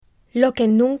Lo que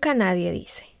nunca nadie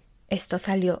dice. Esto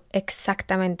salió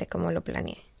exactamente como lo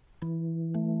planeé.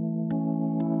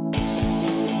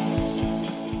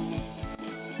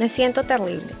 Me siento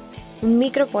terrible. Un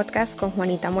micro podcast con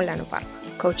Juanita Molano Parra,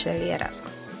 coach de liderazgo.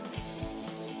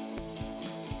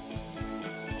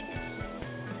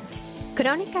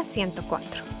 Crónica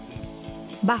 104.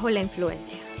 Bajo la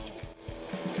influencia.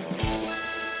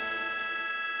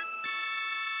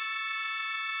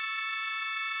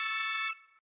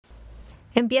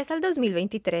 Empieza el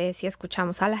 2023 y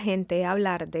escuchamos a la gente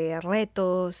hablar de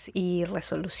retos y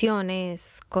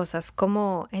resoluciones, cosas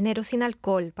como enero sin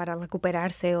alcohol para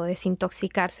recuperarse o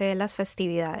desintoxicarse de las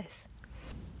festividades.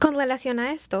 Con relación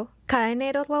a esto, cada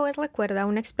enero Robert recuerda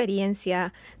una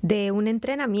experiencia de un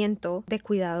entrenamiento de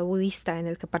cuidado budista en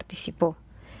el que participó.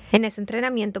 En ese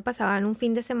entrenamiento pasaban un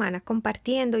fin de semana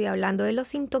compartiendo y hablando de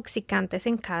los intoxicantes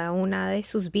en cada una de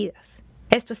sus vidas.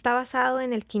 Esto está basado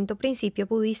en el quinto principio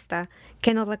budista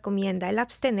que nos recomienda el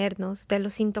abstenernos de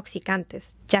los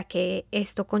intoxicantes, ya que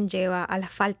esto conlleva a la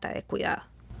falta de cuidado.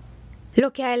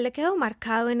 Lo que a él le quedó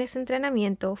marcado en ese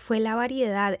entrenamiento fue la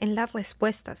variedad en las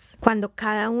respuestas, cuando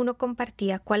cada uno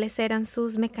compartía cuáles eran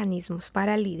sus mecanismos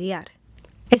para lidiar.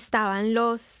 Estaban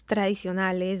los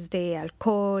tradicionales de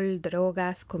alcohol,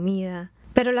 drogas, comida,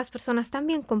 pero las personas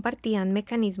también compartían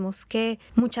mecanismos que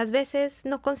muchas veces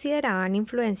no consideraban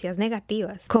influencias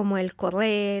negativas, como el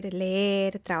correr,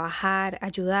 leer, trabajar,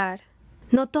 ayudar.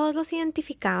 No todos los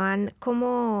identificaban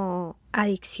como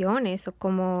adicciones o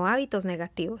como hábitos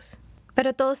negativos,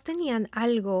 pero todos tenían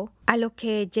algo a lo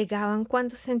que llegaban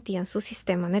cuando sentían su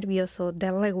sistema nervioso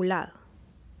desregulado.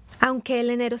 Aunque el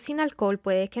enero sin alcohol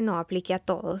puede que no aplique a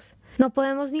todos, no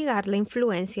podemos negar la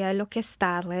influencia de lo que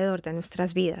está alrededor de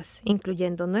nuestras vidas,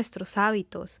 incluyendo nuestros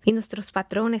hábitos y nuestros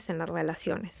patrones en las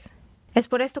relaciones. Es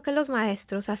por esto que los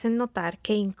maestros hacen notar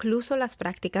que incluso las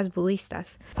prácticas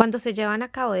budistas, cuando se llevan a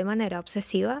cabo de manera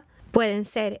obsesiva, pueden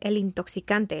ser el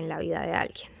intoxicante en la vida de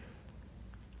alguien.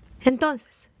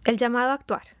 Entonces, el llamado a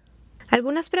actuar.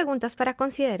 Algunas preguntas para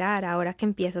considerar ahora que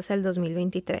empiezas el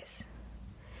 2023.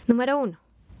 Número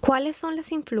 1. ¿Cuáles son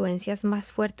las influencias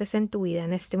más fuertes en tu vida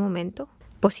en este momento?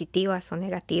 ¿Positivas o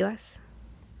negativas?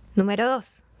 Número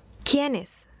 2.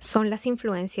 ¿Quiénes son las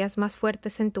influencias más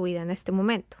fuertes en tu vida en este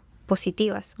momento?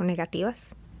 ¿Positivas o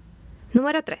negativas?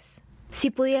 Número 3.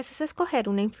 Si pudieses escoger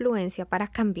una influencia para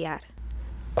cambiar,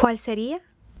 ¿cuál sería?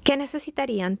 ¿Qué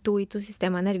necesitarían tú y tu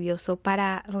sistema nervioso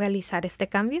para realizar este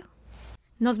cambio?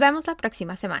 Nos vemos la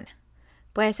próxima semana.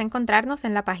 Puedes encontrarnos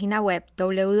en la página web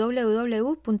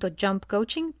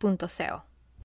www.jumpcoaching.co.